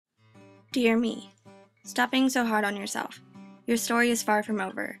Dear me, stop being so hard on yourself. Your story is far from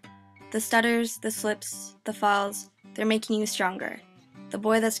over. The stutters, the slips, the falls, they're making you stronger. The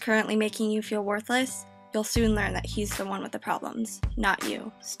boy that's currently making you feel worthless, you'll soon learn that he's the one with the problems, not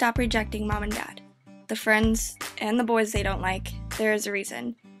you. Stop rejecting mom and dad. The friends and the boys they don't like, there is a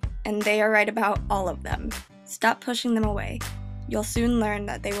reason, and they are right about all of them. Stop pushing them away. You'll soon learn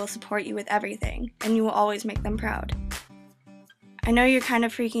that they will support you with everything, and you will always make them proud. I know you're kind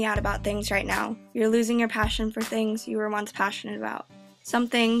of freaking out about things right now. You're losing your passion for things you were once passionate about. Some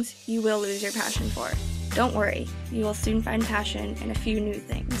things you will lose your passion for. Don't worry, you will soon find passion in a few new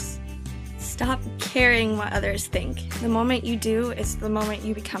things. Stop caring what others think. The moment you do is the moment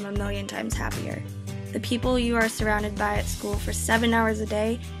you become a million times happier. The people you are surrounded by at school for 7 hours a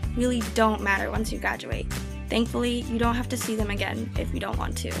day really don't matter once you graduate. Thankfully, you don't have to see them again if you don't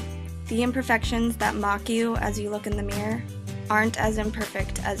want to. The imperfections that mock you as you look in the mirror aren't as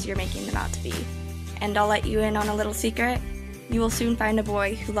imperfect as you're making them out to be. And I'll let you in on a little secret. You will soon find a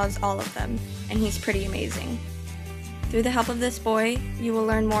boy who loves all of them, and he's pretty amazing. Through the help of this boy, you will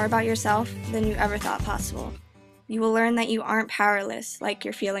learn more about yourself than you ever thought possible. You will learn that you aren't powerless like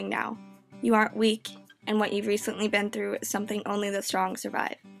you're feeling now. You aren't weak, and what you've recently been through is something only the strong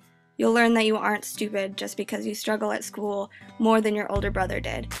survive. You'll learn that you aren't stupid just because you struggle at school more than your older brother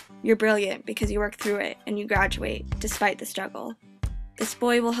did. You're brilliant because you work through it and you graduate despite the struggle. This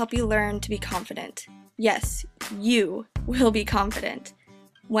boy will help you learn to be confident. Yes, you will be confident.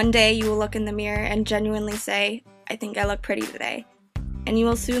 One day you will look in the mirror and genuinely say, I think I look pretty today. And you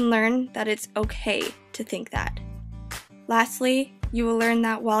will soon learn that it's okay to think that. Lastly, you will learn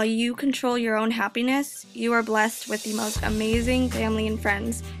that while you control your own happiness, you are blessed with the most amazing family and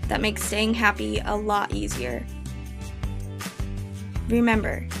friends that make staying happy a lot easier.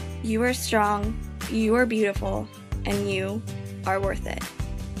 Remember, you are strong, you are beautiful, and you are worth it.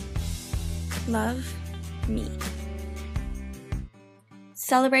 Love, me.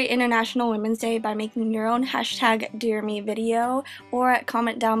 Celebrate International Women's Day by making your own #DearMe video or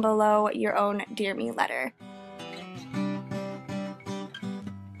comment down below your own Dear Me letter.